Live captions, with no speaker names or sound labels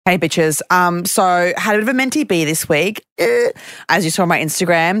Hey bitches. So had a bit of a mentee bee this week. As you saw on my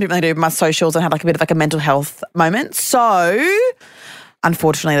Instagram, didn't really do my socials and had like a bit of like a mental health moment. So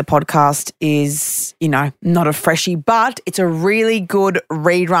unfortunately the podcast is, not a freshie, but it's a really good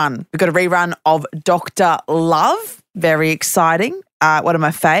rerun. We've got a rerun of Dr. Love. Very exciting. One of my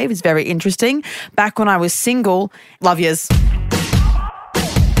faves, very interesting. Back when I was single. Love yous.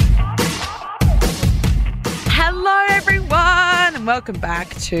 Hello everyone and welcome back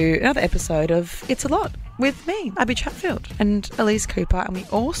to another episode of It's a Lot with me, Abby Chatfield and Elise Cooper, and we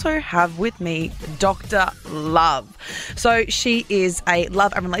also have with me Dr. Love. So she is a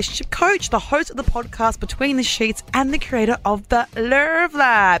love and relationship coach, the host of the podcast Between the Sheets and the creator of the Love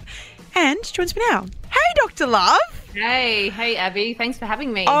Lab. And she joins me now. Hey Dr. Love. Hey Abby, thanks for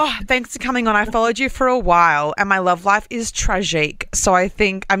having me. Oh, thanks for coming on. I followed you for a while and my love life is tragic. So I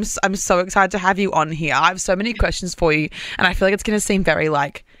think I'm so excited to have you on here. I have so many questions for you and I feel like it's going to seem very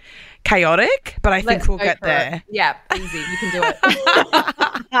chaotic, but I think we'll get there. It. Yeah, easy. You can do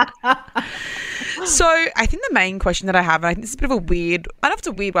it. So I think the main question that I have, and I think it's a bit of a weird, I don't know if it's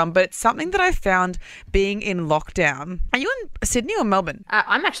a weird one, but it's something that I found being in lockdown. Are you in Sydney or Melbourne?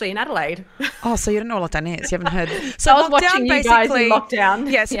 I'm actually in Adelaide. Oh, so you don't know what lockdown is. You haven't heard. So I was watching you guys in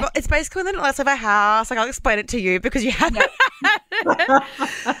lockdown. Yes, yeah, it's basically when the last of a house. I'll explain it to you because you haven't.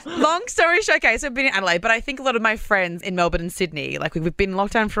 Long story short. Okay, so I've been in Adelaide, but I think a lot of my friends in Melbourne and Sydney, we've been in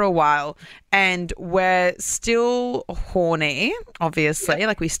lockdown for a while and we're still horny, obviously.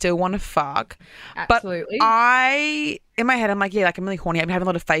 Yep. We still want to fuck. Absolutely. But in my head, I'm like, I'm really horny. I'm having a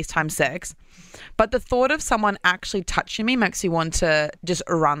lot of FaceTime sex. But the thought of someone actually touching me makes you want to just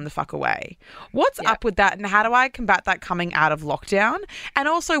run the fuck away. What's up with that and how do I combat that coming out of lockdown? And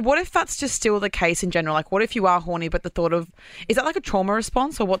also, what if that's just still the case in general? What if you are horny but the thought of, is that like a trauma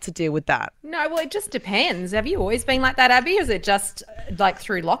response or what's the deal with that? No, well, it just depends. Have you always been like that, Abby? Or is it just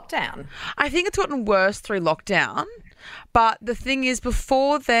through lockdown? I think it's gotten worse through lockdown. But the thing is,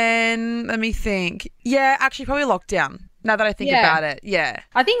 before then, let me think. Yeah, actually probably lockdown. Now that I think about it, yeah.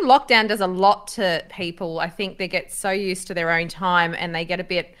 I think lockdown does a lot to people. I think they get so used to their own time and they get a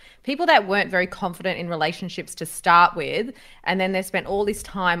bit, people that weren't very confident in relationships to start with, and then they spent all this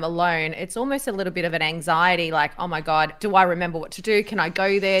time alone, it's almost a little bit of an anxiety, like, oh my God, do I remember what to do? Can I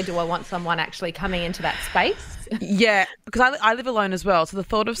go there? Do I want someone actually coming into that space? Yeah, because I live alone as well. So the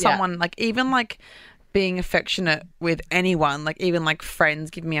thought of someone, even being affectionate with anyone, even friends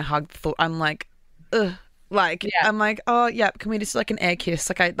giving me a hug, I'm like, ugh. I'm like, oh yeah, can we just an air kiss?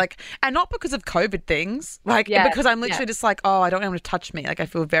 And not because of COVID things, because I'm literally just I don't want anyone to touch me. I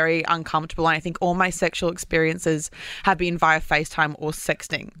feel very uncomfortable. And I think all my sexual experiences have been via FaceTime or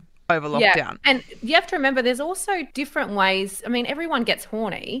sexting over lockdown. Yeah. And you have to remember there's also different ways. I mean, everyone gets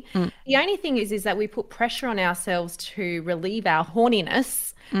horny. The only thing is that we put pressure on ourselves to relieve our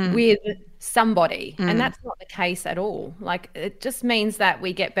horniness with somebody. And that's not the case at all. It just means that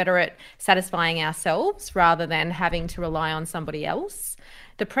we get better at satisfying ourselves rather than having to rely on somebody else.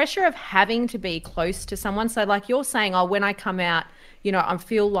 The pressure of having to be close to someone. So you're saying, oh, when I come out, I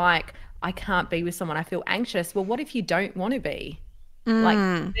feel like I can't be with someone. I feel anxious. Well, what if you don't want to be?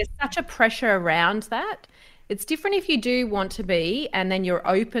 There's such a pressure around that. It's different if you do want to be and then you're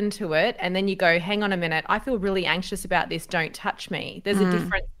open to it and then you go, hang on a minute, I feel really anxious about this, don't touch me. There's a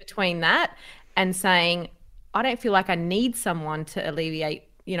difference between that and saying, I don't feel like I need someone to alleviate,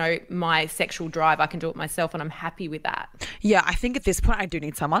 my sexual drive. I can do it myself and I'm happy with that. Yeah, I think at this point I do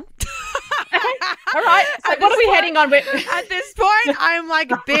need someone. All right. So what are we heading on with? At this point, I'm like,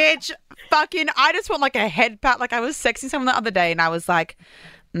 bitch, fucking, I just want a head pat. I was sexting someone the other day and I was like,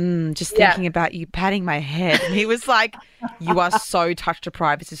 just thinking about you patting my head. And he was like, you are so touch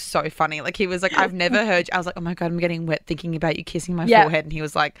deprived. This is so funny. He was like, I've never heard you. I was like, oh my God, I'm getting wet thinking about you kissing my forehead. And he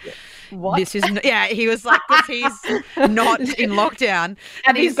was like, what? This is, he was like, because he's not in lockdown.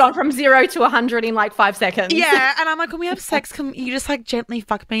 And he's gone from 0 to 100 in 5 seconds. Yeah. And I'm like, when we have sex, can you just gently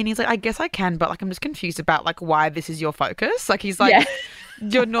fuck me? And he's like, I guess I can, but I'm just confused about why this is your focus. He's like,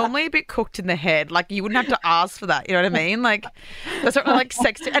 you're normally a bit cooked in the head. You wouldn't have to ask for that. You know what I mean? That's not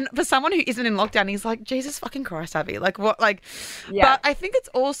sex. And for someone who isn't in lockdown, he's like, Jesus fucking Christ, Abby. What? But I think it's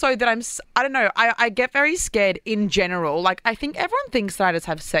also that I don't know. I get very scared in general. I think everyone thinks that I just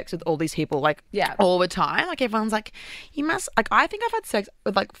have sex with all these people, all the time. Everyone's like, you must, I think I've had sex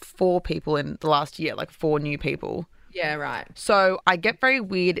with 4 people in the last year, 4 new people. Yeah, right. So I get very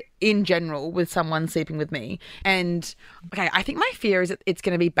weird in general with someone sleeping with me. And, okay, I think my fear is that it's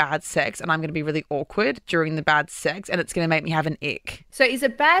going to be bad sex and I'm going to be really awkward during the bad sex and it's going to make me have an ick. So is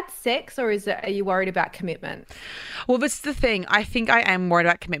it bad sex or are you worried about commitment? Well, this is the thing. I think I am worried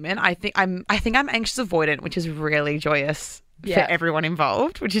about commitment. I think I'm anxious avoidant, which is really joyous. for everyone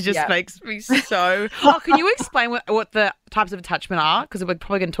involved, which is just makes me so... can you explain what the types of attachment are? Because we're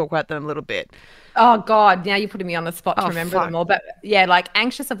probably going to talk about them a little bit. Oh, God, now you're putting me on the spot to remember them all. But yeah, like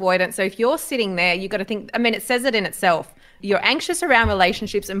anxious avoidance. So if you're sitting there, you've got to think, I mean, it says it in itself. You're anxious around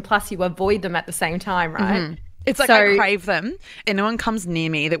relationships and plus you avoid them at the same time, right? Mm-hmm. It's like I crave them. Anyone comes near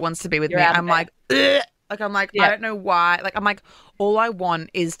me that wants to be with me, I'm like, ugh. Like, I'm like, I don't know why. Like, I'm like, all I want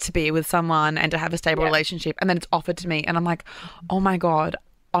is to be with someone and to have a stable relationship. And then it's offered to me. And I'm like, oh, my God,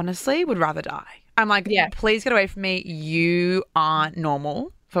 honestly, would rather die. I'm like, please get away from me. You aren't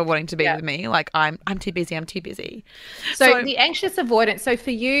normal for wanting to be with me. Like, I'm too busy. I'm too busy. So the anxious avoidance. So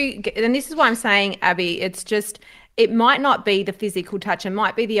for you, and this is why I'm saying, Abby, it's just... It might not be the physical touch. It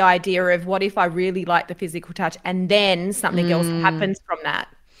might be the idea of what if I really like the physical touch and then something else happens from that.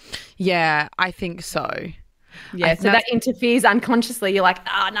 Yeah, I think so. Yeah, so that interferes unconsciously. You're like,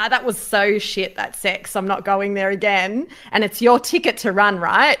 no, that was so shit, that sex. I'm not going there again. And it's your ticket to run,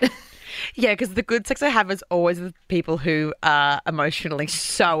 right? Yeah, because the good sex I have is always with people who are emotionally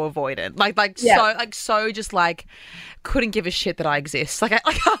so avoidant. So just like couldn't give a shit that I exist. Like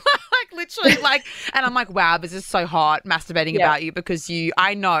literally like, and I'm like, wow, this is so hot masturbating about you because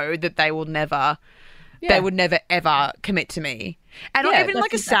I know that they will never... They would never, ever commit to me. And not even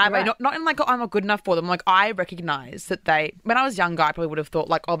like a sad way, not in like, I'm not good enough for them. Like, I recognize that when I was younger, I probably would have thought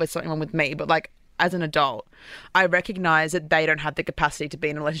like, oh, there's something wrong with me. But like, as an adult, I recognize that they don't have the capacity to be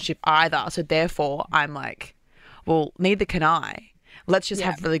in a relationship either. So therefore, I'm like, well, neither can I. Let's just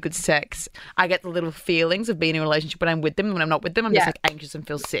have really good sex. I get the little feelings of being in a relationship when I'm with them. And when I'm not with them, I'm just like anxious and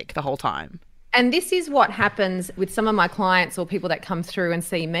feel sick the whole time. And this is what happens with some of my clients or people that come through and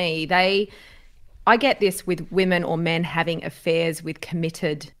see me. I get this with women or men having affairs with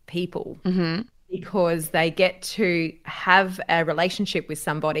committed people because they get to have a relationship with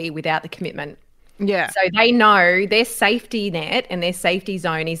somebody without the commitment. Yeah. So they know their safety net and their safety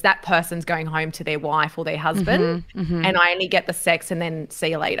zone is that person's going home to their wife or their husband and I only get the sex and then see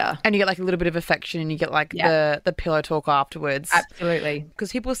you later. And you get like a little bit of affection and you get like the pillow talk afterwards. Absolutely.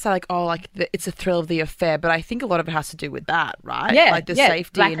 Because people say like, oh, like it's a thrill of the affair, but I think a lot of it has to do with that, right? Yeah. Like the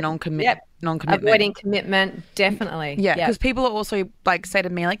safety and non-commitment. Avoiding commitment, definitely. Yeah, because people are also like say to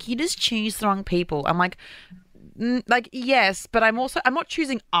me like, you just choose the wrong people. I'm like yes, but I'm not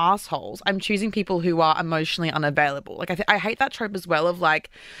choosing assholes. I'm choosing people who are emotionally unavailable. Like I hate that trope as well of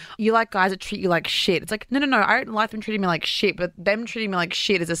like, you like guys that treat you like shit. It's like, no, I don't like them treating me like shit, but them treating me like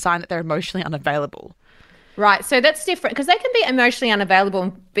shit is a sign that they're emotionally unavailable. Right, so that's different because they can be emotionally unavailable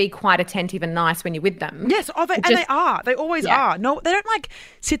and be quite attentive and nice when you're with them. Yes, they are. They always are. No, they don't like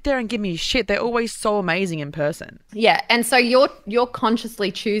sit there and give me shit. They're always so amazing in person. Yeah, and so you're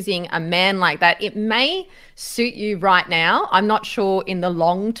consciously choosing a man like that. It may suit you right now. I'm not sure in the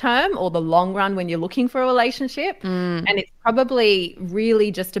long term or the long run when you're looking for a relationship. And it's probably really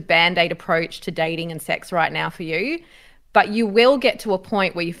just a Band-Aid approach to dating and sex right now for you. But you will get to a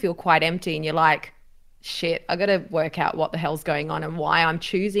point where you feel quite empty and you're like, shit, I got to work out what the hell's going on and why I'm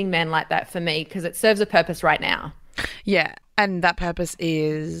choosing men like that for me because it serves a purpose right now. Yeah, and that purpose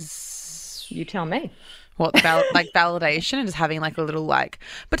is... You tell me. What, like validation and just having like a little like...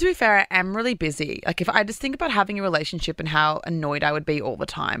 But to be fair, I am really busy. Like if I just think about having a relationship and how annoyed I would be all the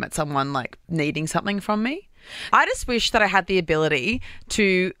time at someone like needing something from me, I just wish that I had the ability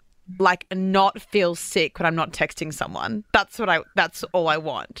to like not feel sick when I'm not texting someone. That's all I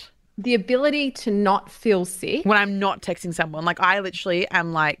want. The ability to not feel sick when I'm not texting someone. Like I literally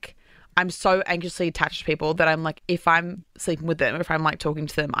am like, I'm so anxiously attached to people that I'm like, if I'm sleeping with them, if I'm like talking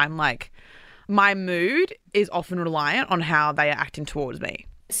to them, I'm like, my mood is often reliant on how they are acting towards me.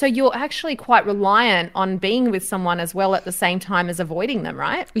 So you're actually quite reliant on being with someone as well at the same time as avoiding them,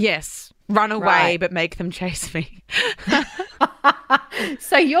 right? Yes. Run away, but make them chase me.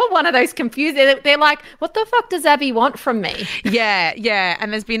 So you're one of those confused. They're like, what the fuck does Abby want from me? Yeah.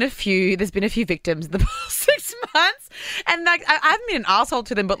 And there's been a few victims in the past 6 months. And like, I haven't been an asshole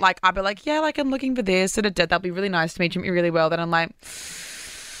to them, but like, I'll be like, yeah, like I'm looking for this. That'll be really nice to me. Treat me really well. Then I'm like,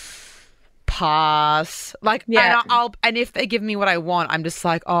 pass. Like, and if they give me what I want, I'm just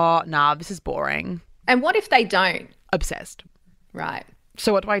like, oh, nah, this is boring. And what if they don't? Obsessed. Right.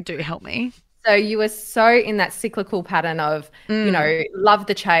 So what do I do? Help me. So you were so in that cyclical pattern of, love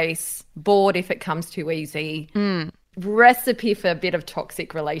the chase, bored if it comes too easy, recipe for a bit of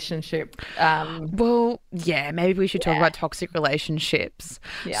toxic relationship. Well, yeah, maybe we should talk about toxic relationships.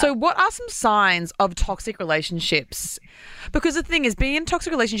 Yeah. So what are some signs of toxic relationships? Because the thing is, being in a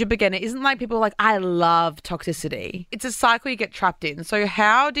toxic relationship, again, it isn't like people are like, I love toxicity. It's a cycle you get trapped in. So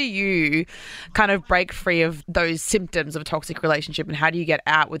how do you kind of break free of those symptoms of a toxic relationship and how do you get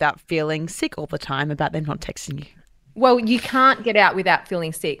out without feeling sick all the time about them not texting you? Well, you can't get out without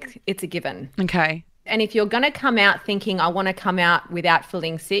feeling sick. It's a given. Okay. And if you're going to come out thinking, I want to come out without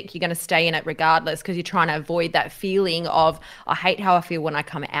feeling sick, you're going to stay in it regardless because you're trying to avoid that feeling of, I hate how I feel when I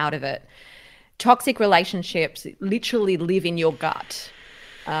come out of it. Toxic relationships literally live in your gut.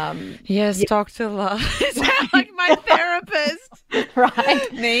 Yes, Dr. Love. Is that like my therapist?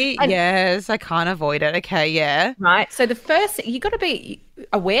 Right. Me? Yes, I can't avoid it. Okay, yeah. Right. So the first, you got to be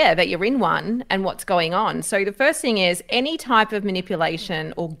aware that you're in one and what's going on. So the first thing is any type of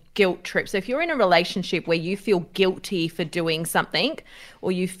manipulation or guilt trip. So if you're in a relationship where you feel guilty for doing something,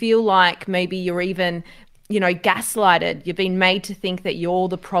 or you feel like maybe you're even gaslighted, you've been made to think that you're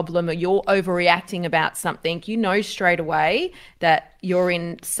the problem or you're overreacting about something, you know straight away that you're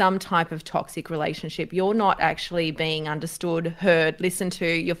in some type of toxic relationship. You're not actually being understood, heard, listened to.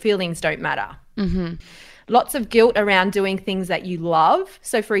 Your feelings don't matter. Mm-hmm. Lots of guilt around doing things that you love.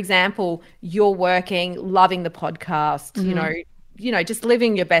 So, for example, you're working, loving the podcast, just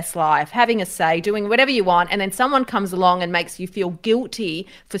living your best life, having a say, doing whatever you want, and then someone comes along and makes you feel guilty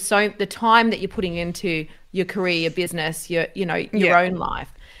for the time that you're putting into your career, your business, your own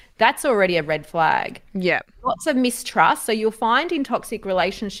life. That's already a red flag. Yeah. Lots of mistrust. So you'll find in toxic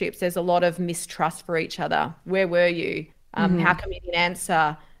relationships, there's a lot of mistrust for each other. Where were you? How come you didn't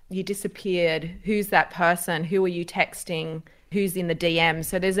answer? You disappeared. Who's that person? Who are you texting? Who's in the DM?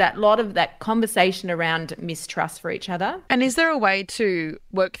 So there's a lot of that conversation around mistrust for each other. And is there a way to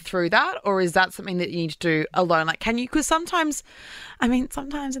work through that, or is that something that you need to do alone? Like, can you, because sometimes in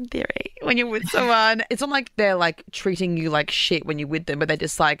theory, when you're with someone, it's not like they're like treating you like shit when you're with them, but they're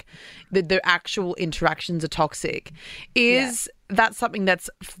just like, the actual interactions are toxic. Is that something that's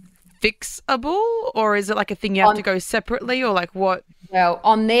fixable, or is it like a thing you have to go separately, or like what? Well,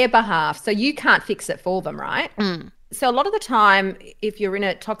 on their behalf. So you can't fix it for them, right? So a lot of the time, if you're in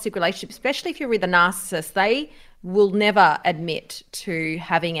a toxic relationship, especially if you're with a narcissist, they will never admit to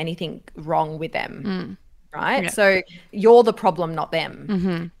having anything wrong with them, right? Yeah. So you're the problem, not them.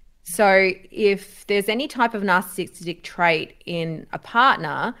 Mm-hmm. So if there's any type of narcissistic trait in a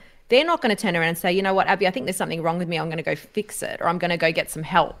partner, they're not going to turn around and say, you know what, Abby, I think there's something wrong with me. I'm going to go fix it, or I'm going to go get some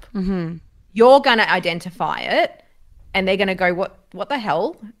help. Mm-hmm. You're going to identify it, and they're going to go, what the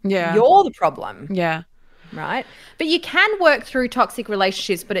hell? Yeah. You're the problem. Yeah. Right? But you can work through toxic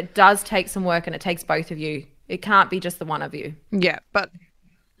relationships, but it does take some work, and it takes both of you. It can't be just the one of you. Yeah, but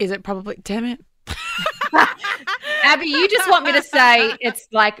is it probably, damn it. Abby, you just want me to say it's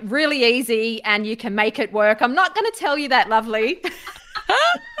like really easy and you can make it work. I'm not going to tell you that, lovely.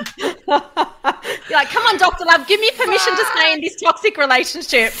 You're like, come on, Dr. Love, give me permission to stay in this toxic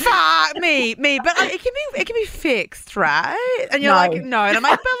relationship. Fuck me, but like, it can be fixed, right? And you're like, no, and I'm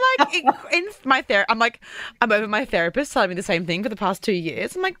like, but like in my therapy, I'm over my therapist telling me the same thing for the past 2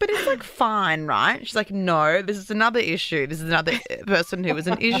 years. I'm like, but it's like fine, right? She's like, no, this is another issue. This is another person who is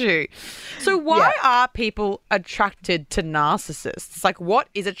an issue. So why are people attracted to narcissists? Like, what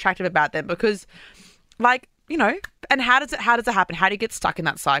is attractive about them? Because, like, and how does it happen? How do you get stuck in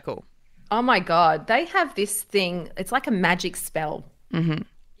that cycle? Oh my God. They have this thing. It's like a magic spell. Mm-hmm.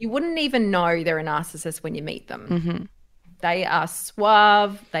 You wouldn't even know they're a narcissist when you meet them. Mm-hmm. They are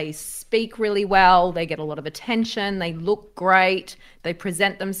suave. They speak really well. They get a lot of attention. They look great. They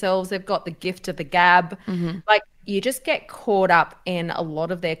present themselves. They've got the gift of the gab. Mm-hmm. Like, you just get caught up in a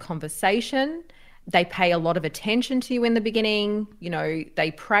lot of their conversation. They pay a lot of attention to you in the beginning,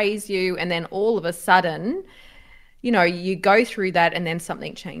 they praise you, and then all of a sudden, you go through that and then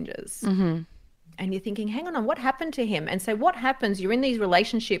something changes. Mm-hmm. And you're thinking, hang on, what happened to him? And so what happens, you're in these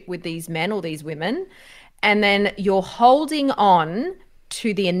relationship with these men or these women, and then you're holding on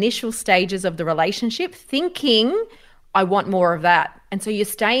to the initial stages of the relationship thinking, I want more of that. And so you're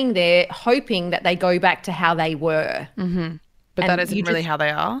staying there hoping that they go back to how they were. Mm-hmm. But that isn't really how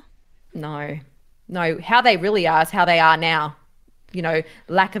they are? No, how they really are is how they are now.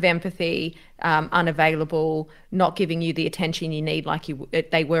 Lack of empathy, unavailable, not giving you the attention you need like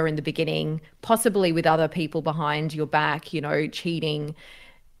they were in the beginning, possibly with other people behind your back, cheating.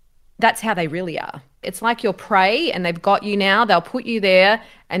 That's how they really are. It's like your prey and they've got you now, they'll put you there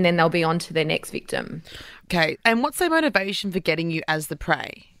and then they'll be on to their next victim. Okay, and what's their motivation for getting you as the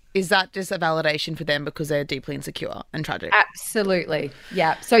prey? Is that just a validation for them because they're deeply insecure and tragic? Absolutely.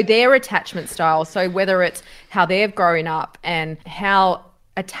 Yeah. So their attachment style, so whether it's how they've grown up and how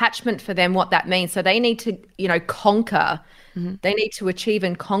attachment for them, what that means. So they need to, conquer. Mm-hmm. They need to achieve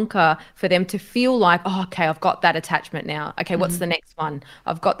and conquer for them to feel like, oh, okay, I've got that attachment now. Okay, what's the next one?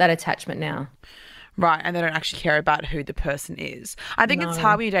 I've got that attachment now. Right, and they don't actually care about who the person is. I think it's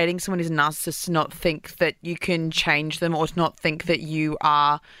hard when you're dating someone who's a narcissist to not think that you can change them or to not think that you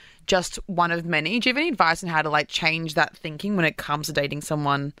are just one of many. Do you have any advice on how to like change that thinking when it comes to dating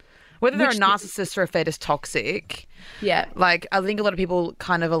someone, whether they're a narcissist or if they're just toxic? Yeah. Like, I think a lot of people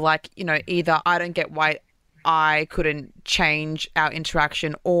kind of are like, you know, either I don't get why I couldn't change our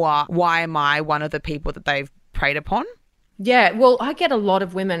interaction, or why am I one of the people that they've preyed upon? Yeah, well, I get a lot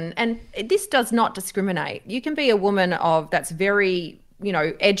of women, and this does not discriminate. You can be a woman that's very, you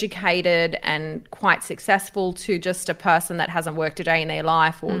know, educated and quite successful, to just a person that hasn't worked a day in their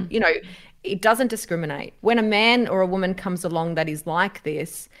life, or, you know, it doesn't discriminate. When a man or a woman comes along that is like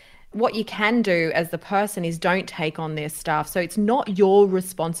this, what you can do as the person is don't take on their stuff. So it's not your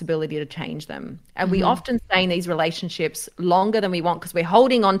responsibility to change them. And we often stay in these relationships longer than we want because we're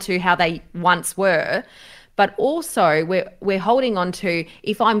holding on to how they once were. But also we're holding on to,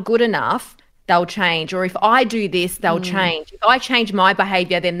 if I'm good enough, they'll change. Or if I do this, they'll change. If I change my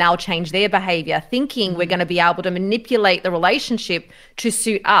behavior, then they'll change their behavior, thinking we're going to be able to manipulate the relationship to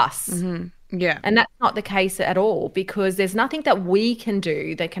suit us. Yeah. And that's not the case at all, because there's nothing that we can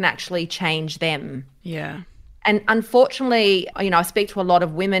do that can actually change them. Yeah. And unfortunately, you know, I speak to a lot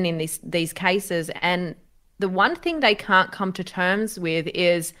of women in these cases, and the one thing they can't come to terms with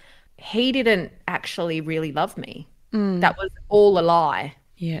is, he didn't actually really love me. That was all a lie.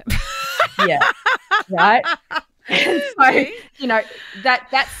 Yeah. Yeah. Right. And so, you know,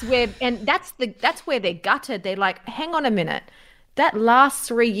 that's where they're gutted. They're like, hang on a minute. That last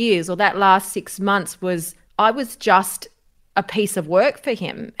 3 years or that last 6 months I was just a piece of work for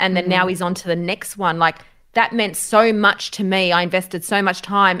him. And then now he's on to the next one. Like, that meant so much to me. I invested so much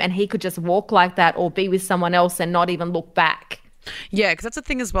time, and he could just walk like that or be with someone else and not even look back. Yeah, because that's the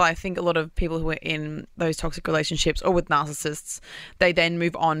thing as well. I think a lot of people who are in those toxic relationships or with narcissists, they then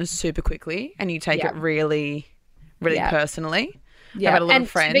move on super quickly, and you take it really, really personally. Yeah, I've had a lot and of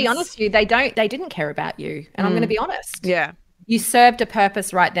friends. To be honest with you, they didn't care about you. And I'm going to be honest. Yeah. You served a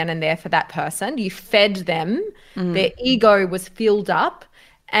purpose right then and there for that person. You fed them. Their ego was filled up,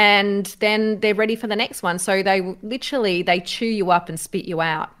 and then they're ready for the next one. So they chew you up and spit you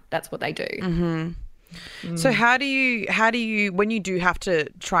out. That's what they do. So how do you, when you do have to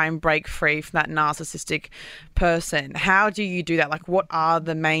try and break free from that narcissistic person, how do you do that? Like, what are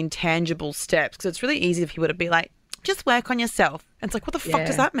the main tangible steps? Because it's really easy for people to be like, just work on yourself. And it's like, what the fuck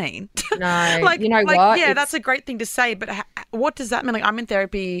does that mean? No, like, you know like, what? Yeah, that's a great thing to say, but what does that mean? Like, I'm in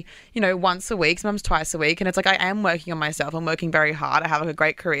therapy, you know, once a week, sometimes twice a week, and it's like, I am working on myself. I'm working very hard. I have like a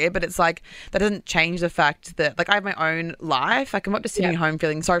great career, but it's like, that doesn't change the fact that, like, I have my own life. Like, I'm not just sitting at home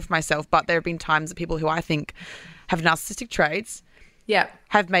feeling sorry for myself, but there have been times that people who I think have narcissistic traits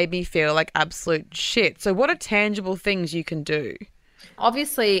have made me feel like absolute shit. So what are tangible things you can do?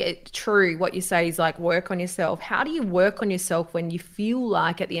 Obviously, it's true what you say is like, work on yourself. How do you work on yourself when you feel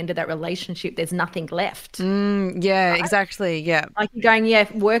like at the end of that relationship there's nothing left? Yeah, right? Exactly. Yeah. Like, you're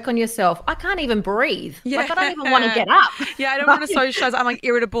going, work on yourself. I can't even breathe. Yeah. Like, I don't even want to get up. Yeah, I don't want to socialize. I'm like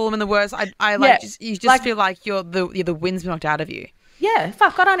irritable. I'm in the worst. I like you just feel like the wind's been knocked out of you. Yeah,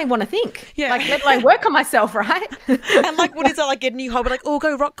 fuck, I don't even want to think. Yeah. Like, let alone work on myself, right? And like, what is it, like, get a new hobby? Like,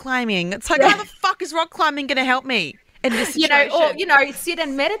 go rock climbing. It's like, how the fuck is rock climbing going to help me in this situation? Or, sit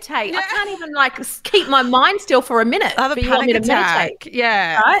and meditate. I can't even, like, keep my mind still for a minute. I have a panic attack.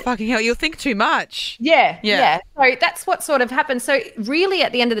 Yeah. Right? Fucking hell, you'll think too much. Yeah. So that's what sort of happens. So really,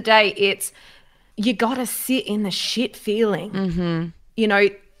 at the end of the day, it's, you got to sit in the shit feeling. You know,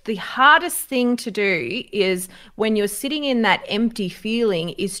 the hardest thing to do is when you're sitting in that empty feeling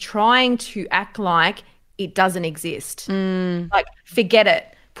is trying to act like it doesn't exist. Like, forget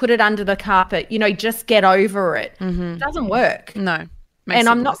it, put it under the carpet, you know, just get over it. It doesn't work. No. And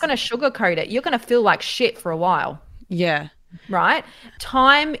I'm not going to sugarcoat it. You're going to feel like shit for a while. Yeah. Right?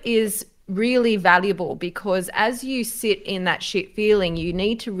 Time is really valuable, because as you sit in that shit feeling, you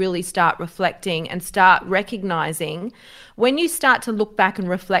need to really start reflecting and start recognizing. When you start to look back and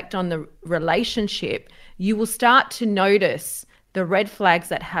reflect on the relationship, you will start to notice the red flags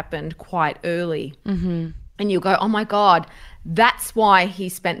that happened quite early. And you'll go, oh my God, that's why he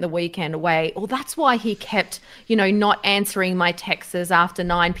spent the weekend away, or that's why he kept, you know, not answering my texts after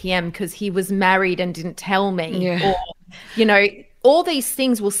 9 p.m. because he was married and didn't tell me. Or, you know, all these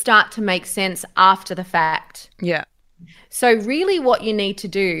things will start to make sense after the fact. Yeah. So really what you need to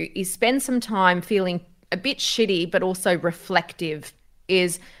do is spend some time feeling a bit shitty, but also reflective,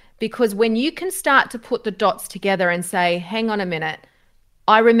 is because when you can start to put the dots together and say, hang on a minute,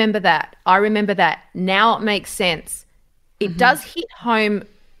 I remember that. Now it makes sense. It does hit home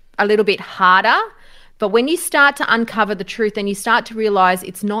a little bit harder, but when you start to uncover the truth and you start to realize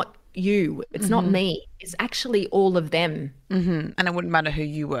it's not you, it's not me, it's actually all of them. And it wouldn't matter who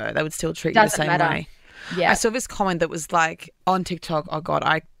you were, they would still treat you the same way. Yeah. I saw this comment that was like on TikTok. Oh God,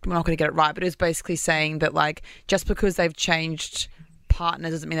 I'm not going to get it right, but it was basically saying that like just because they've changed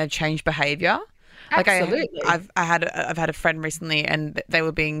partners doesn't mean they've changed behavior. Like Absolutely. I've had a friend recently, and they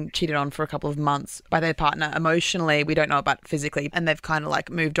were being cheated on for a couple of months by their partner emotionally. We don't know about physically, and they've kind of like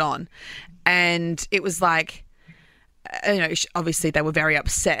moved on, and it was like, you know, obviously they were very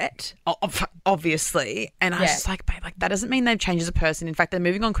upset, obviously, and I was just like, babe, like that doesn't mean they've changed as a person. In fact, they're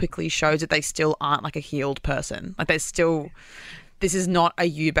moving on quickly shows that they still aren't like a healed person. Like they're still, this is not a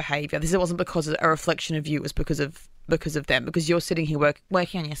you behavior. This wasn't because of a reflection of you. It was because of them, because you're sitting here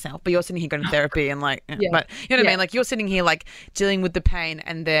working on yourself, but you're sitting here going to therapy and like, but you know what I mean? Like you're sitting here like dealing with the pain,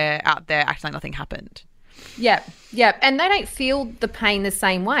 and they're out there acting like nothing happened. Yeah. And they don't feel the pain the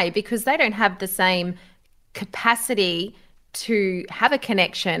same way because they don't have the same capacity to have a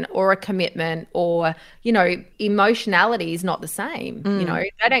connection or a commitment, or, you know, emotionality is not the same. You know,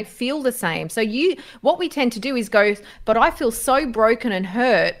 they don't feel the same. So what we tend to do is go, but I feel so broken and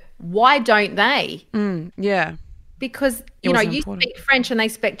hurt. Why don't they? Yeah. Because, you know, you speak French and they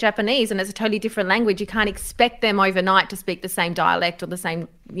speak Japanese, and it's a totally different language. You can't expect them overnight to speak the same dialect or the same,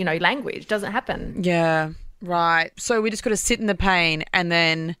 you know, language. It doesn't happen. Yeah, right. So we just got to sit in the pain, and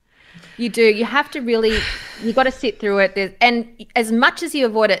then... You do. You have to really, you got to sit through it. And as much as you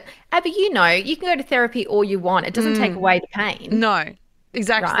avoid it, Abby, you know, you can go to therapy all you want. It doesn't take away the pain. No,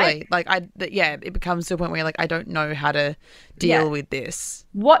 exactly. Right? Like it becomes to a point where you're like, I don't know how to deal with this.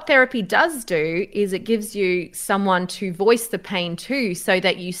 What therapy does do is it gives you someone to voice the pain to, so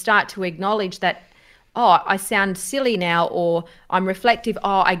that you start to acknowledge that, oh, I sound silly now, or I'm reflective.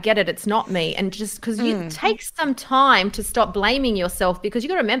 Oh, I get it. It's not me. And just because you take some time to stop blaming yourself, because you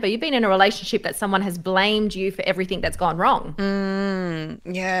got to remember, you've been in a relationship that someone has blamed you for everything that's gone wrong.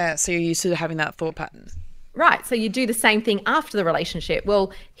 Yeah. So you're used to having that thought pattern. Right. So you do the same thing after the relationship.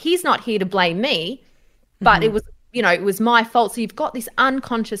 Well, he's not here to blame me, but it was, you know, it was my fault. So you've got this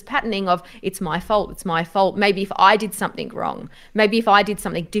unconscious patterning of it's my fault. It's my fault. Maybe if I did something wrong, maybe if I did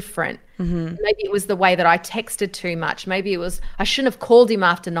something different, maybe it was the way that I texted too much. Maybe it was, I shouldn't have called him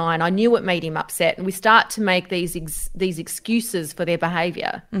after 9. I knew it made him upset. And we start to make these excuses for their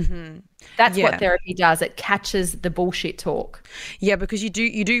behavior. That's what therapy does. It catches the bullshit talk. Yeah, because you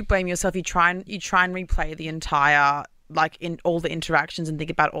do blame yourself. You try and replay the entire, like, in all the interactions, and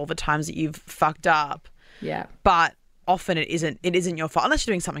think about all the times that you've fucked up. Yeah. But often it isn't your fault, unless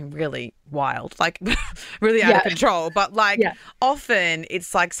you're doing something really wild, like really out of control. But like often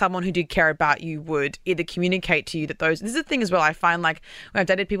it's like someone who did care about you would either communicate to you that this is the thing as well. I find like when I've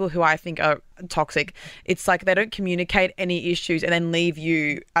dated people who I think are toxic, it's like they don't communicate any issues and then leave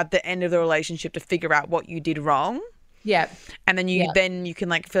you at the end of the relationship to figure out what you did wrong. Yeah. And then you can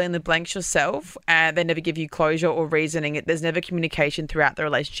like fill in the blanks yourself, and they never give you closure or reasoning. There's never communication throughout the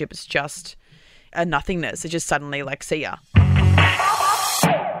relationship. It's just a nothingness. It's just suddenly like, see ya.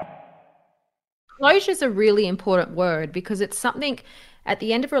 Closure is a really important word, because it's something at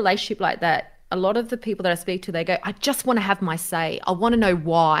the end of a relationship like that, a lot of the people that I speak to, they go, I just want to have my say. I want to know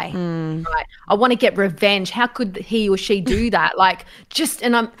why. Right? I want to get revenge. How could he or she do that? Like,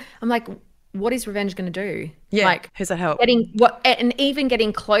 and I'm like, what is revenge going to do? Yeah, like, who's that help? And even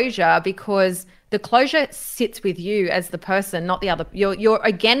getting closure, because the closure sits with you as the person, not the other. You're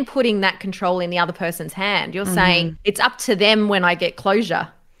again putting that control in the other person's hand. You're saying it's up to them when I get closure.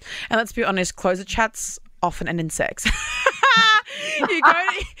 And let's be honest, closure chats often end in sex.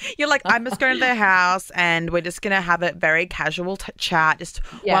 You're like, I'm just going to their house and we're just going to have a very casual chat, just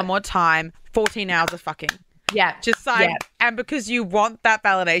one more time, 14 hours of fucking. Yeah. Just like, and because you want that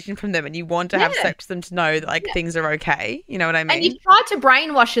validation from them and you want to have sex with them to know that like things are okay. You know what I mean? And you try to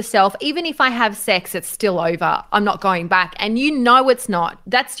brainwash yourself. Even if I have sex, it's still over. I'm not going back. And you know it's not.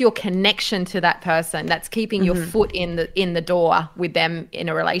 That's your connection to that person. That's keeping your foot in the door with them in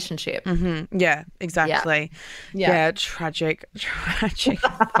a relationship. Yeah, exactly. Yeah, tragic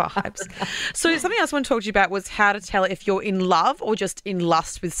vibes. So something else I want to talk to you about was how to tell if you're in love or just in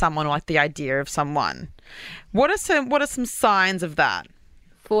lust with someone, or like the idea of someone. What are some signs of that?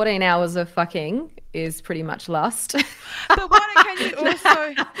 14 hours of fucking is pretty much lust. But what can you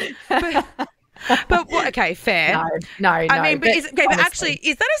also? But what? Okay, fair. No. I mean, but actually,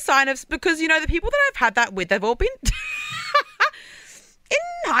 is that a sign of? Because you know the people that I've had that with, they've all been.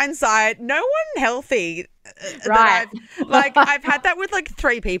 In hindsight, no one healthy. Right. I've had that with like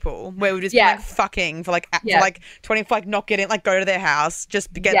 3 people where we've just been like fucking for like 20, for like not getting, like go to their house,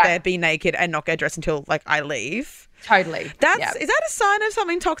 just get there, be naked and not get dressed until like I leave. Totally. Is that a sign of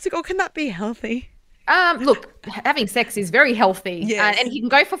something toxic, or can that be healthy? Look, having sex is very healthy. Yes. And if you can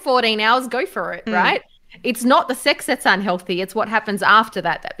go for 14 hours, go for it, right? It's not the sex that's unhealthy. It's what happens after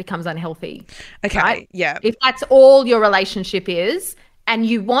that that becomes unhealthy. Okay. Right? Yeah. If that's all your relationship is, and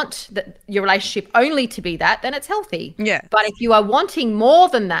you want your relationship only to be that, then it's healthy. Yeah. But if you are wanting more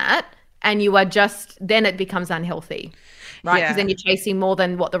than that and you are then it becomes unhealthy. Right? Because then you're chasing more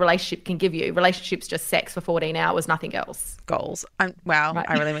than what the relationship can give you. Relationship's just sex for 14 hours, nothing else. Goals. Wow. Right.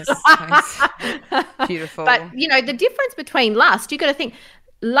 I really miss beautiful. But, the difference between lust, you got to think,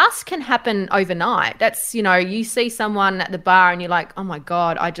 lust can happen overnight. That's, you see someone at the bar and you're like, oh my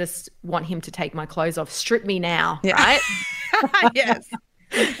God, I just want him to take my clothes off. Strip me now, right? Yes.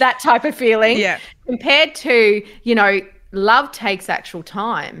 That type of feeling. Yeah. Compared to, love takes actual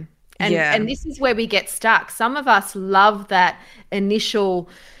time. And this is where we get stuck. Some of us love that initial,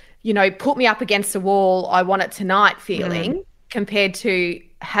 put me up against the wall, I want it tonight feeling, compared to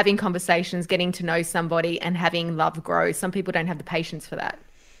having conversations, getting to know somebody and having love grow. Some people don't have the patience for that.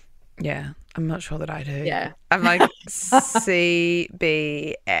 Yeah, I'm not sure that I do. Yeah. I'm like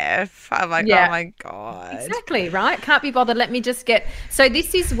CBF. I'm like, oh my God. Exactly, right? Can't be bothered. Let me just so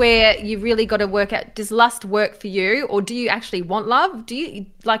this is where you really got to work out, does lust work for you, or do you actually want love? Do you,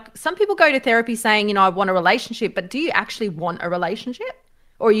 some people go to therapy saying, I want a relationship, but do you actually want a relationship,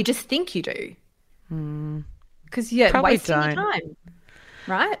 or you just think you do? Because you're wasting your time.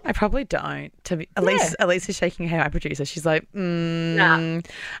 Right? I probably don't. Elise is shaking her head, my producer. She's like, I mean,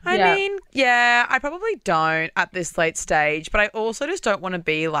 I probably don't at this late stage, but I also just don't want to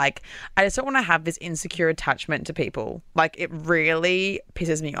be I just don't want to have this insecure attachment to people. It really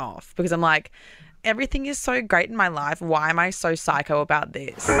pisses me off because I'm like, everything is so great in my life. Why am I so psycho about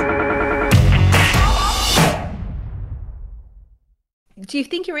this? Do you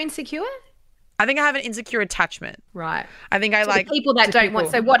think you're insecure? I think I have an insecure attachment. Right. I think I like people that don't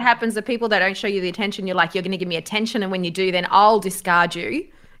want. So what happens? The people that don't show you the attention, you're like, you're going to give me attention, and when you do, then I'll discard you.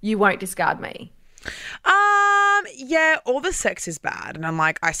 You won't discard me. Yeah. All the sex is bad, and I'm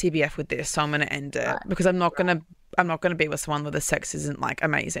like, I CBF with this, so I'm going to end it because I'm not going to be with someone where the sex isn't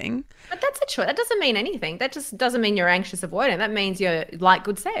amazing. But that's a choice. That doesn't mean anything. That just doesn't mean you're anxious avoidant. That means you like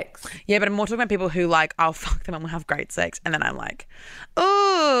good sex. Yeah, but I'm more talking about people who I'll fuck them and we'll have great sex, and then I'm like,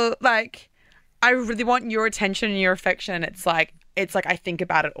 oh, I really want your attention and your affection. And it's like I think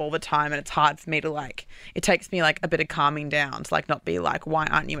about it all the time, and it's hard for me to it takes me a bit of calming down to not be why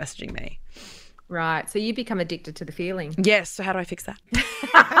aren't you messaging me? Right. So you become addicted to the feeling. Yes. So how do I fix that?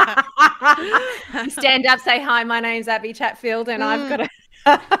 You stand up, say, hi, my name's Abby Chatfield, and I've got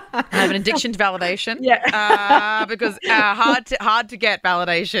I have an addiction to validation. Yeah. Because hard to get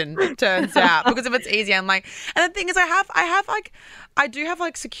validation, turns out. Because if it's easy, I'm and the thing is I do have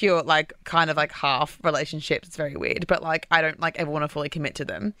secure kind of half relationships. It's very weird, but I don't ever want to fully commit to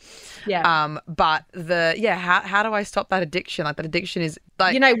them. Yeah. But how do I stop that addiction? That addiction is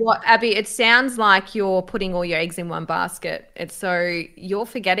you know what, Abby, it sounds like you're putting all your eggs in one basket. It's so you're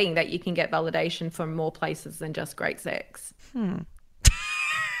forgetting that you can get validation from more places than just great sex.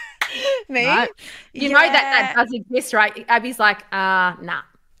 Me? Right? You know that does exist, right? Abby's like, nah.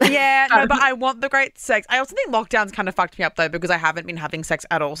 Yeah, no, but I want the great sex. I also think lockdown's kind of fucked me up though, because I haven't been having sex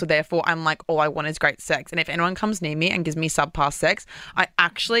at all. So therefore I'm all I want is great sex. And if anyone comes near me and gives me subpar sex, I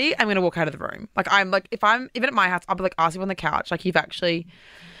actually am going to walk out of the room. If I'm even at my house, I'll be asking on the couch, you've actually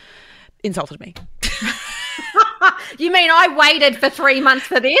insulted me. You mean I waited for 3 months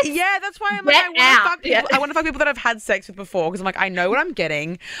for this? Yeah, that's why I'm I want to fuck people. I want to fuck people that I've had sex with before, because I'm I know what I'm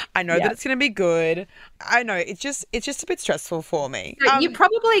getting. I know that it's going to be good. I know it's just a bit stressful for me. So you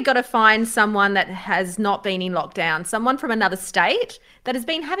probably got to find someone that has not been in lockdown, someone from another state that has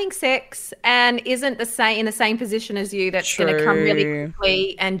been having sex and isn't in the same position as you, that's going to come really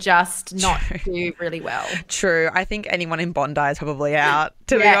quickly and just not do really well. True. I think anyone in Bondi is probably out,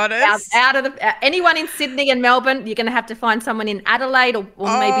 to be honest. Out of anyone in Sydney and Melbourne, you're going to have to find someone in Adelaide or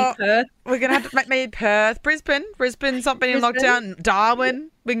maybe Perth. We're going to have to maybe Perth, Brisbane's not been in lockdown. Darwin.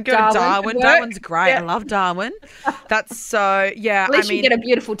 We can go to Darwin. Darwin's great. Yeah. I love Darwin. That's so, yeah. At least you get a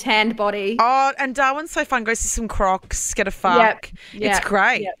beautiful tanned body. Oh, and Darwin's so fun. Go see some Crocs, get a fuck. It's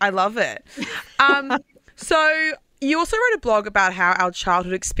great. I love it. So you also wrote a blog about how our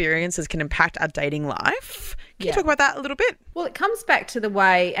childhood experiences can impact our dating life. Can you talk about that a little bit? Well, it comes back to the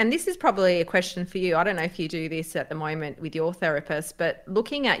way, and this is probably a question for you. I don't know if you do this at the moment with your therapist, but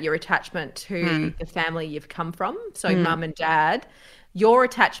looking at your attachment to the family you've come from, so mum and dad, your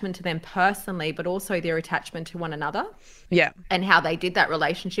attachment to them personally, but also their attachment to one another. Yeah. And how they did that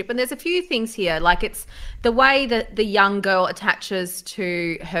relationship. And there's a few things here, it's the way that the young girl attaches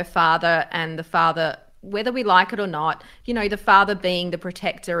to her father and the father whether we like it or not, you know, the father being the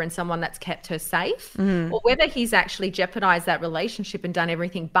protector and someone that's kept her safe, or whether he's actually jeopardized that relationship and done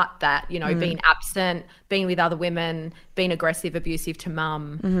everything but that, you know, been absent, been with other women, been aggressive, abusive to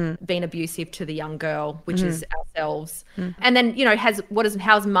mum, been abusive to the young girl, which is ourselves. And then, you know,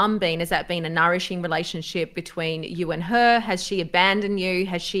 how's mum been? Has that been a nourishing relationship between you and her? Has she abandoned you?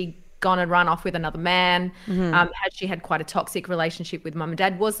 Has she gone and run off with another man? Had she had quite a toxic relationship with mum and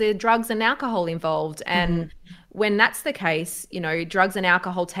dad? Was there drugs and alcohol involved? And when that's the case, you know, drugs and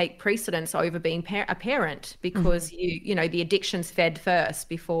alcohol take precedence over being a parent, because you know, the addiction's fed first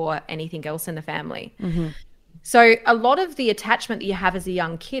before anything else in the family. So a lot of the attachment that you have as a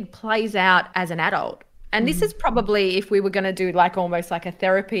young kid plays out as an adult. And this is probably, if we were going to do like almost like a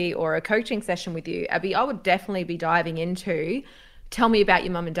therapy or a coaching session with you, Abby, I would definitely be diving into, tell me about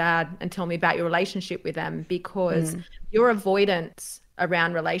your mum and dad and tell me about your relationship with them, because your avoidance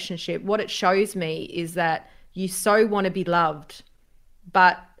around relationship, what it shows me is that you so want to be loved,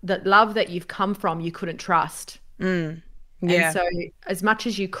 but the love that you've come from, you couldn't trust. And so as much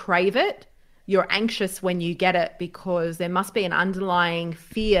as you crave it, you're anxious when you get it, because there must be an underlying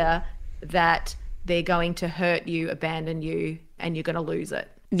fear that they're going to hurt you, abandon you, and you're going to lose it.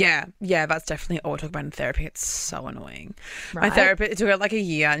 Yeah, that's definitely all we talk about in therapy. It's so annoying. Right? My therapist, it took her like a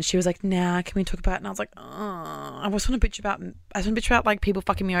year, and she was like, "Nah, can we talk about it?" And I was like, "Oh, I just want to bitch about like people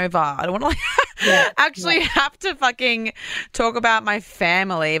fucking me over. I don't want to like actually have to fucking talk about my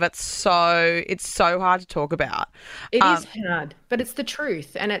family. But it's so hard to talk about. It is hard, but it's the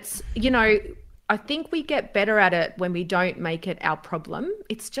truth, and it's, you know, I think we get better at it when we don't make it our problem.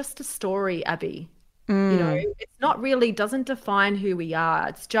 It's just a story, Abby. You know, it's not really, doesn't define who we are.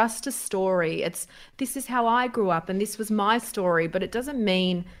 It's just a story. This is how I grew up and this was my story, but it doesn't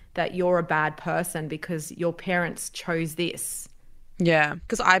mean that you're a bad person because your parents chose this. Yeah,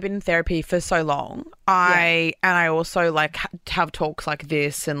 because I've been in therapy for so long. And I also like have talks like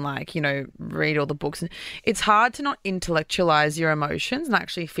this and like, you know, read all the books. And it's hard to not intellectualize your emotions and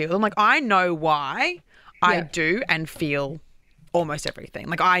actually feel them. Like, I know why I do and feel almost everything.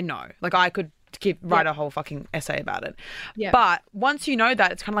 Like, I know. Like, I could write a whole fucking essay about it. But once you know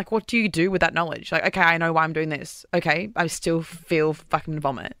that, it's kind of like, what do you do with that knowledge? Like, okay, I know why I'm doing this. Okay, I still feel fucking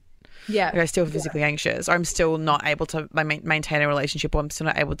vomit. Like, I still physically anxious, or I'm still not able to maintain a relationship, or I'm still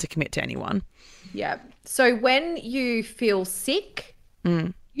not able to commit to anyone. So when you feel sick,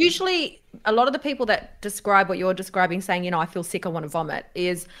 usually a lot of the people that describe what you're describing, saying, you know, I feel sick, I want to vomit,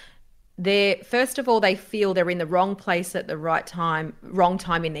 is first of all, they feel they're in the wrong place at the wrong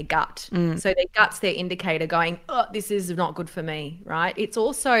time in their gut. So their gut's their indicator going, oh, this is not good for me, right? It's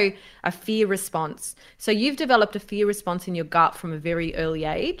also a fear response. So you've developed a fear response in your gut from a very early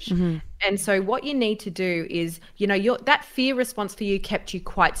age. And so what you need to do is, you know, that fear response for you kept you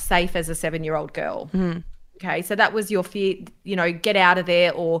quite safe as a 7-year-old girl. Okay, so that was your fear, you know, get out of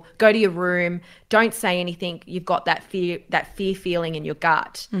there or go to your room, don't say anything. You've got that fear feeling in your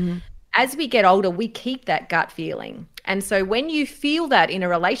gut. As we get older, we keep that gut feeling. And so when you feel that in a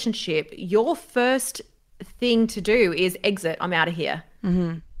relationship, your first thing to do is exit. I'm out of here.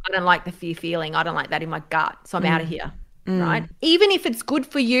 I don't like the fear feeling. I don't like that in my gut. So I'm out of here, right? Even if it's good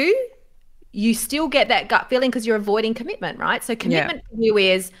for you, you still get that gut feeling because you're avoiding commitment, right? So commitment for you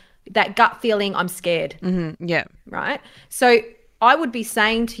is that gut feeling, I'm scared. Right? So I would be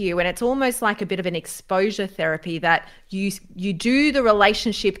saying to you, and it's almost like a bit of an exposure therapy, that you do the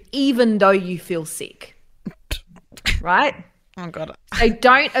relationship even though you feel sick, right? Oh, God. So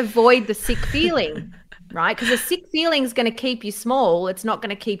don't avoid the sick feeling, right? Because the sick feeling is going to keep you small. It's not going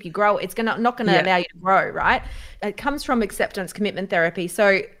to keep you grow. It's not going to allow you to grow, right? It comes from acceptance commitment therapy.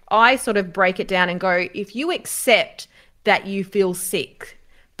 So I sort of break it down and go, if you accept that you feel sick,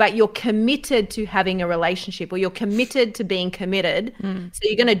 but you're committed to having a relationship, or you're committed to being committed, so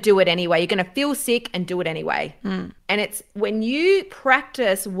you're going to do it anyway. You're going to feel sick and do it anyway. And it's when you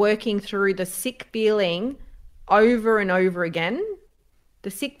practice working through the sick feeling over and over again,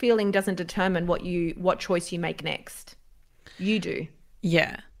 the sick feeling doesn't determine what choice you make next. You do.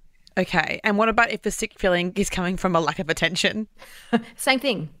 Yeah. Okay. And what about if the sick feeling is coming from a lack of attention? Same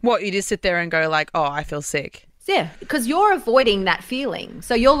thing. What, you just sit there and go like, oh, I feel sick. Yeah, because you're avoiding that feeling.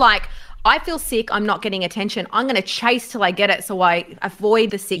 So you're like, I feel sick, I'm not getting attention. I'm going to chase till I get it so I avoid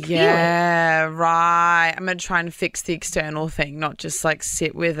the sick feeling. Yeah, right. I'm going to try and fix the external thing, not just like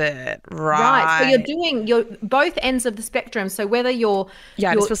sit with it. Right. So you're both ends of the spectrum. So whether I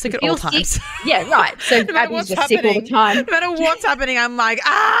just feel sick at all times. Yeah, right. So no matter what's happening, sick all the time. No matter what's happening, I'm like,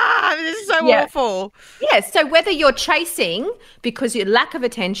 this is so awful. Yeah, so whether you're chasing because you lack of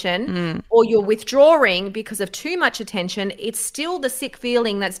attention or you're withdrawing because of too much attention, it's still the sick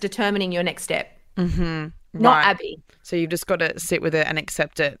feeling that's determining your next step. not Right. Abby. So you've just got to sit with it and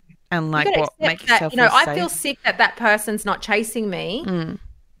accept it and You like gotta what accept make that, yourself you know, feel I safe. feel sick that person's not chasing me,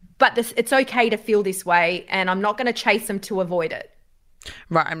 but it's okay to feel this way, and I'm not going to chase them to avoid it.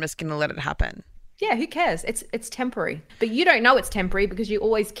 Right, I'm just going to let it happen. Yeah, who cares? It's temporary. But you don't know it's temporary because you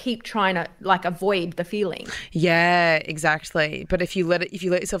always keep trying to like avoid the feeling. Yeah, exactly. But if you let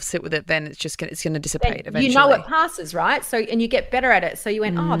yourself sit with it, then it's going to dissipate eventually. You know it passes, right? So, and you get better at it. So you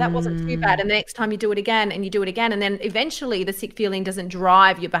went, oh, that wasn't too bad. And the next time you do it again and you do it again. And then eventually the sick feeling doesn't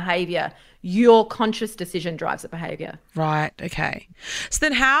drive your behavior. Your conscious decision drives the behavior. Right. Okay. So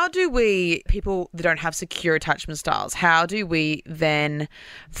then how do we, people that don't have secure attachment styles, how do we then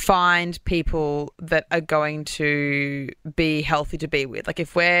find people that are going to be healthy to be with? Like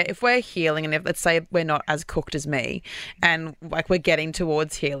if we're healing, and if, let's say we're not as cooked as me and like we're getting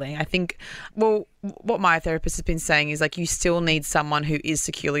towards healing, I think, well, what my therapist has been saying is like you still need someone who is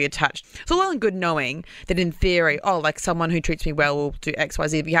securely attached. It's all well and good knowing that in theory, oh, like someone who treats me well will do X, Y,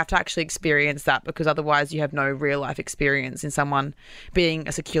 Z, but you have to actually experience that, because otherwise you have no real life experience in someone being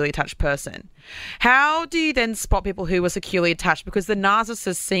a securely attached person. How do you then spot people who are securely attached? Because the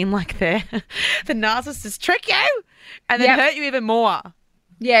narcissists seem like the narcissists trick you and then hurt you even more.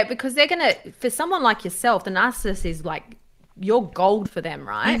 Yeah, because they're going to, for someone like yourself, the narcissist is like, you're gold for them,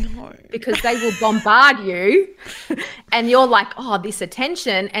 right? I know. Because they will bombard you and you're like, oh, this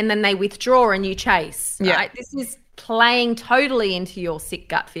attention, and then they withdraw and you chase, right? This is playing totally into your sick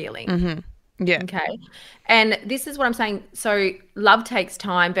gut feeling. Yeah. Okay. And this is what I'm saying. So love takes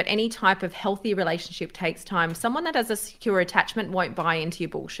time, but any type of healthy relationship takes time. Someone that has a secure attachment won't buy into your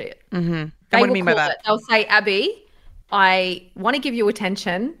bullshit. What do you mean by that? They'll say, Abby, I want to give you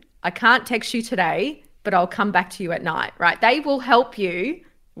attention. I can't text you today, but I'll come back to you at night, right? They will help you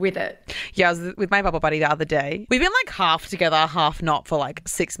with it. Yeah, I was with my bubble buddy the other day. We've been like half together, half not for like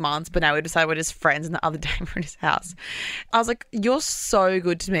 6 months, but now we decided we're just friends, and the other day we're in his house. I was like, you're so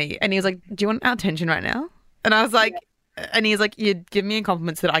good to me. And he was like, do you want our attention right now? And I was like, and he's like, you give me a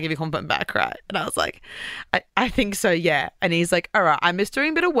compliment so that I give you a compliment back, right? And I was like, I think so, yeah. And he's like, all right, I'm just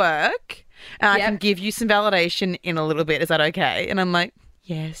doing a bit of work and I can give you some validation in a little bit. Is that okay? And I'm like,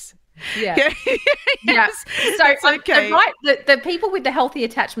 yes. Yeah. Yes, So that's okay. the people with the healthy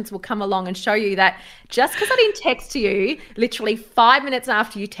attachments will come along and show you that just because I didn't text you literally 5 minutes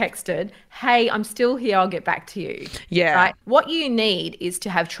after you texted, hey, I'm still here, I'll get back to you. Yeah. Right. What you need is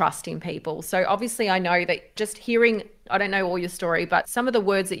to have trust in people. So obviously I know that just hearing, I don't know all your story, but some of the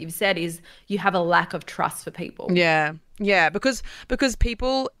words that you've said is you have a lack of trust for people. Yeah. Yeah. Because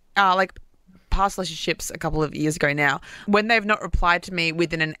people are like, past relationships a couple of years ago now, when they've not replied to me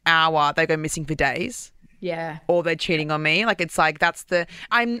within an hour, they go missing for days. Yeah. Or they're cheating on me. Like, it's like,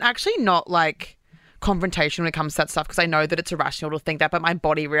 I'm actually not like confrontational when it comes to that stuff, because I know that it's irrational to think that, but my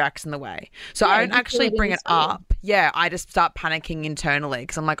body reacts in the way. So I don't actually bring it up. Yeah. I just start panicking internally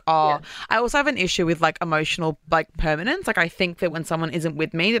because I'm like, I also have an issue with like emotional like permanence. Like I think that when someone isn't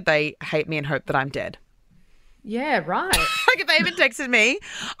with me, that they hate me and hope that I'm dead. Yeah, right. Like if they even texted me,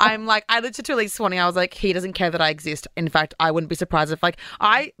 I'm like, I literally this morning I was like, he doesn't care that I exist. In fact, I wouldn't be surprised if like,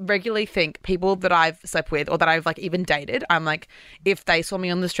 I regularly think people that I've slept with or that I've like even dated, I'm like, if they saw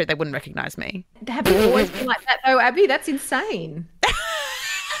me on the street, they wouldn't recognize me. Have you always been like that though, Abby? That's insane.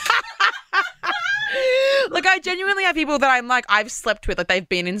 Like I genuinely have people that I'm like, I've slept with, like they've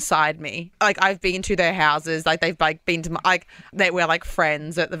been inside me. Like I've been to their houses, like they've like been to my, like we're like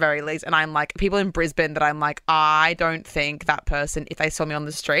friends at the very least. And I'm like, people in Brisbane that I'm like, I don't think that person, if they saw me on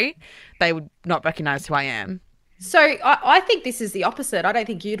the street, they would not recognize who I am. So I think this is the opposite. I don't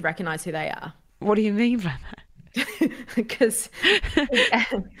think you'd recognize who they are. What do you mean by that? Because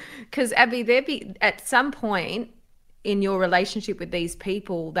Abby, there be at some point in your relationship with these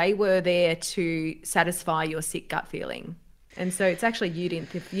people, they were there to satisfy your sick gut feeling. And so it's actually you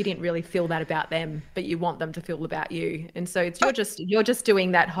didn't really feel that about them, but you want them to feel about you. And so it's you're just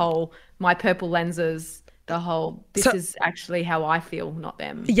doing that whole my purple lenses, the whole this is actually how I feel, not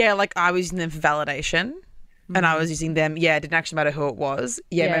them. Yeah, like I was using them for validation. And I was using them. Yeah, it didn't actually matter who it was.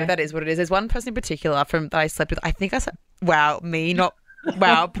 Yeah, maybe that is what it is. There's one person in particular that I slept with. I think I said,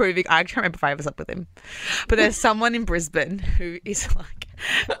 proving I can't remember if I ever slept with him. But there's someone in Brisbane who is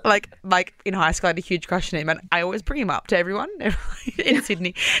like in high school I had a huge crush on him, and I always bring him up to everyone in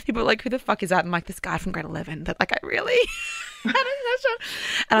Sydney. People are like, who the fuck is that? I'm like, this guy from grade 11 that like I really I don't know.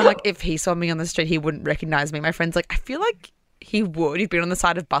 And I'm like, if he saw me on the street, he wouldn't recognize me. My friend's like, I feel like he would. You've been on the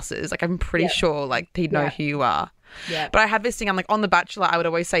side of buses. Like, I'm pretty sure, like, he'd know who you are. Yeah. But I have this thing, I'm like, on The Bachelor, I would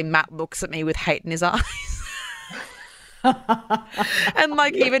always say Matt looks at me with hate in his eyes. And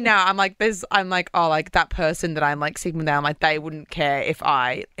like even now I'm like oh, like that person that I'm like sleeping with now, I'm like, they wouldn't care if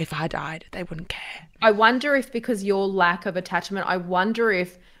I died. They wouldn't care. I wonder if because your lack of attachment, I wonder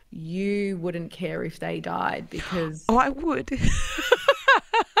if you wouldn't care if they died because... Oh, I would.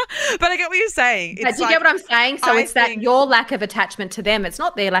 But I get what you're saying. Do you get what I'm saying? So it's that your lack of attachment to them. It's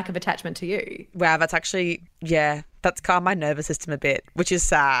not their lack of attachment to you. Wow, that's actually, yeah, that's calmed my nervous system a bit, which is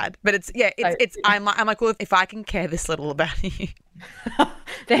sad. But I'm like, well, if I can care this little about you,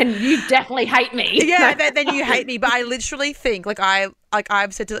 then you definitely hate me. Yeah, then you hate me. But I literally think,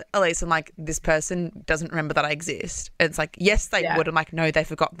 I've said to Elise, I'm like, this person doesn't remember that I exist. And it's like, yes, they would. I'm like, no, they've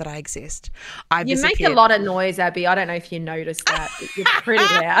forgotten that I exist. You make a lot of noise, Abby. I don't know if you noticed that. You're pretty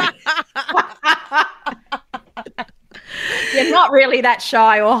loud. You're not really that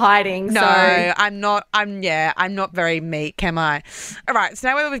shy or hiding. No, so. I'm not. I'm not very meek, am I? All right. So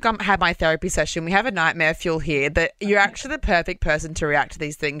now that we've had my therapy session, we have a nightmare fuel here that you're actually the perfect person to react to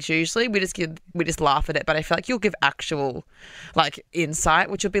these things. Usually we just laugh at it, but I feel like you'll give actual like insight,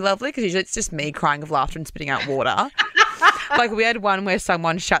 which will be lovely because usually it's just me crying of laughter and spitting out water. Like we had one where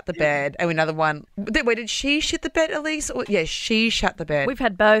someone shut the bed and another one. Wait, did she shit the bed, Elise? Yeah, she shut the bed. We've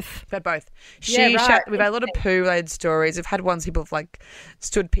had both. We've had both. We've had a lot of poo-related stories. We've had ones people have like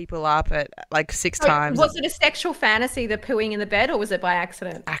stood people up at like 6 times. Was it a sexual fantasy, the pooing in the bed, or was it by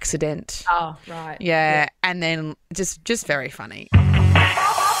accident? Accident. Oh, right. Yeah. And then just very funny. Oh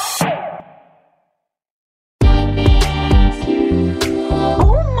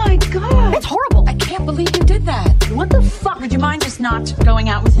my God. That's horrible. I can't believe you did that. What the fuck? Would you mind just not going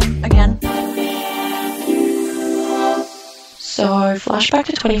out with him again? So, flashback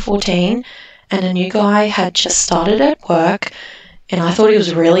to 2014, and a new guy had just started at work, and I thought he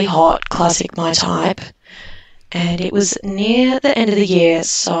was really hot, classic my type. And it was near the end of the year,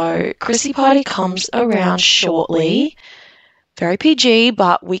 so Chrissy party comes around shortly. Very PG,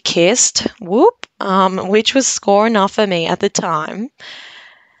 but we kissed, which was score enough for me at the time.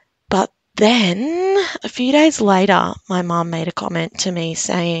 But then, a few days later, my mum made a comment to me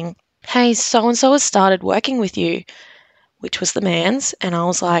saying, "Hey, so-and-so has started working with you," which was the man's, and I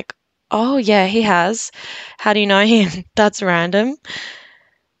was like, "Oh, yeah, he has. How do you know him?" That's random.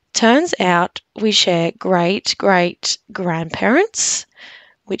 Turns out we share great-great-grandparents,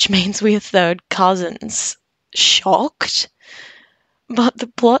 which means we're third cousins. Shocked. But the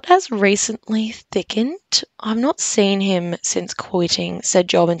plot has recently thickened. I've not seen him since quitting said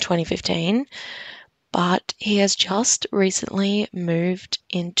job in 2015, but he has just recently moved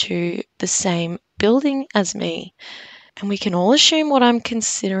into the same building as me. And we can all assume what I'm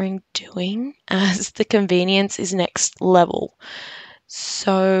considering doing, as the convenience is next level.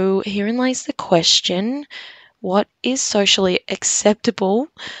 So herein lays the question, what is socially acceptable?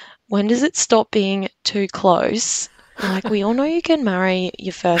 When does it stop being too close? Like, we all know you can marry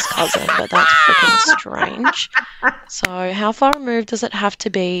your first cousin, but that's freaking strange. So how far removed does it have to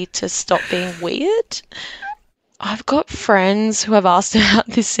be to stop being weird? I've got friends who have asked about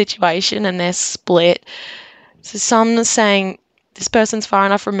this situation and they're split. So some are saying this person's far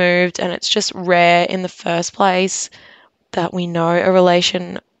enough removed and it's just rare in the first place that we know a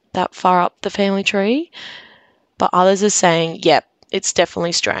relation that far up the family tree. But others are saying, yep, it's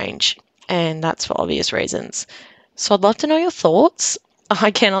definitely strange. And that's for obvious reasons. So I'd love to know your thoughts.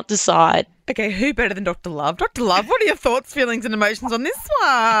 I cannot decide. Okay, who better than Dr. Love? Dr. Love, what are your thoughts, feelings and emotions on this one?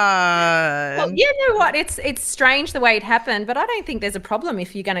 Well, you know what? It's strange the way it happened, but I don't think there's a problem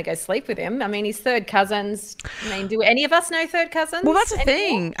if you're going to go sleep with him. I mean, he's third cousins. I mean, do any of us know third cousins? Well, that's the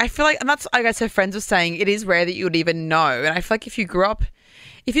thing. I feel like, and that's, I guess her friends were saying, it is rare that you would even know. And I feel like if you grew up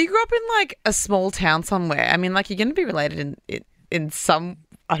in like a small town somewhere, I mean, like you're going to be related in some,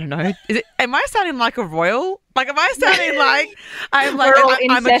 I don't know. Am I sounding like a royal? Like, am I sounding like I'm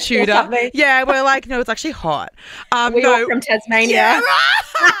a Tudor? Yeah, we're like, no, it's actually hot. We're all from Tasmania. Yeah,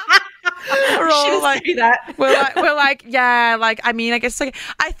 right. We're all like, that. we're like, yeah, like, I mean, I guess like,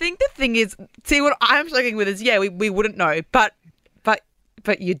 I think the thing is, see, what I'm struggling with is, yeah, we wouldn't know, but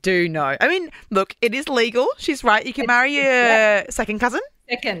you do know. I mean, look, it is legal. She's right. You can marry your second cousin.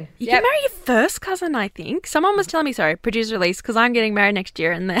 You can marry your first cousin, I think. Someone was telling me, sorry, producer Elise, because I'm getting married next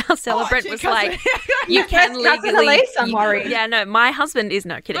year, and our celebrant was like, you can legally. Elise, I'm worried. Yeah, no, my husband is,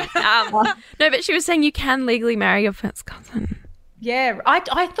 no kidding. No, but she was saying you can legally marry your first cousin. Yeah,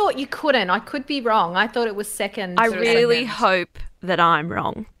 I thought you couldn't. I could be wrong. I thought it was second. I really hope that I'm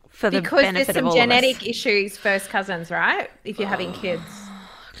wrong for the benefit of all of us. Because there's some genetic issues, first cousins, right? If you're having kids.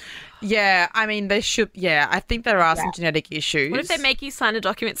 Yeah, I mean, they should. Yeah, I think there are some genetic issues. What if they make you sign a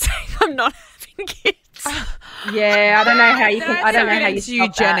document saying I'm not having kids. Yeah, I don't know how you can. I don't know how you It's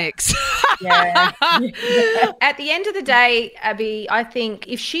stop that. eugenics. Yeah. At the end of the day, Abby, I think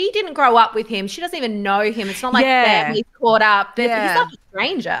if she didn't grow up with him, she doesn't even know him. It's not like Yeah. family's caught up. He's Yeah. not a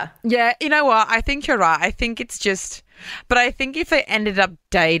stranger. Yeah, you know what? I think you're right. I think it's just, but I think if they ended up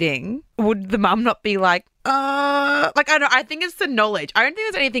dating, would the mum not be like, I don't know. I think it's the knowledge. I don't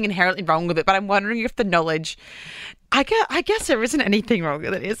think there's anything inherently wrong with it, but I'm wondering if the knowledge, I guess there isn't anything wrong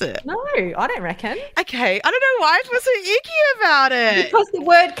with it, is it? No, I don't reckon. Okay, I don't know why I was so icky about it. Because the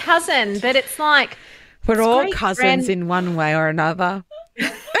word cousin, but it's like We're all great cousins friend. in one way or another.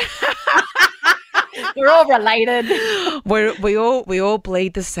 we're all related. We all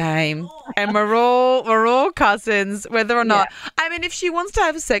bleed the same, and we're all cousins, whether or not. I mean, if she wants to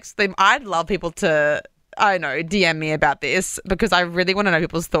have sex with them, I'd love people to, I don't know, DM me about this because I really want to know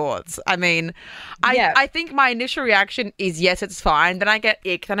people's thoughts. I mean, I think my initial reaction is yes, it's fine. Then I get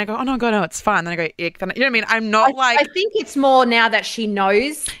ick. Then I go, oh no, God, no, it's fine. Then I go ick. Then you know what I mean? I'm not I think it's more now that she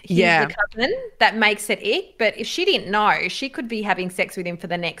knows he's Yeah. the cousin that makes it ick. But if she didn't know, she could be having sex with him for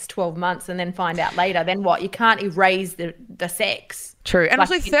the next 12 months and then find out later. Then what? You can't erase the sex. True. And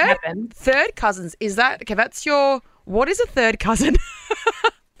Like, also it happened. third cousins, is that, okay, that's your, what is a third cousin?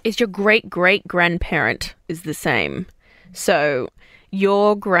 Is your great-great-grandparent is the same. So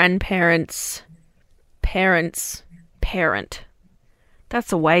your grandparents' parents' parent.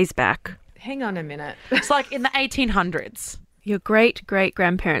 That's a ways back. Hang on a minute. It's like in the 1800s. Your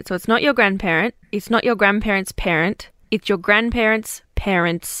great-great-grandparent. So it's not your grandparent. It's not your grandparents' parent. It's your grandparents'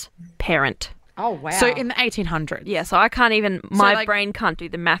 parents' parent. Oh, wow. So in the 1800s. Yeah, so I can't even, my like- brain can't do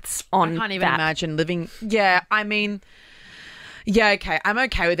the maths on I can't even that. imagine living. Yeah, I mean, yeah, okay. I'm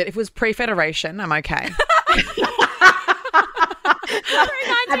okay with it. If it was pre-Federation, I'm okay.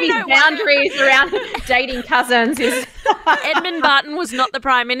 Abby's boundaries around dating cousins is Edmund Barton was not the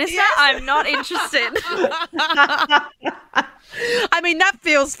Prime Minister. I'm not interested. I mean, that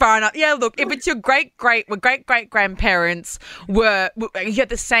feels far enough. Yeah, look, if it's your great-great-grandparents you had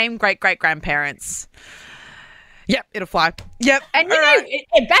the same great-great-grandparents. Yep, it'll fly. Yep. And you all know, right.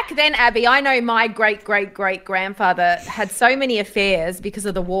 back then, Abby, I know my great-great-great-grandfather had so many affairs because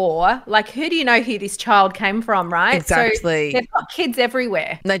of the war. Like, who do you know who this child came from, right? Exactly. So they've got kids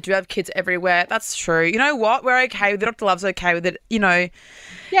everywhere. They do have kids everywhere. That's true. You know what? We're okay with it. Dr. Love's okay with it. You know,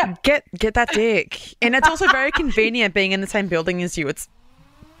 Yeah. get that dick. And it's also very convenient being in the same building as you. It's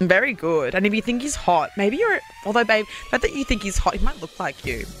very good. And if you think he's hot, maybe although, babe, not that you think he's hot, he might look like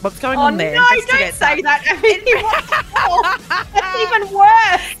you. What's going on there? No, don't say that. That's even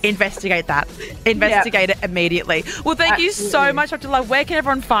worse. Investigate that. Investigate it immediately. Well, thank you so Absolutely. much, Dr. Love. Where can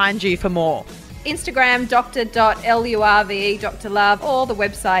everyone find you for more? Instagram, dr.lurve, Dr. Love, or the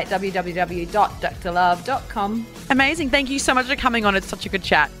website, www.drlove.com. Amazing. Thank you so much for coming on. It's such a good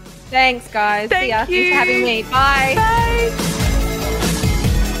chat. Thanks, guys. Thank See ya. you. Thanks for having me. Bye. Bye.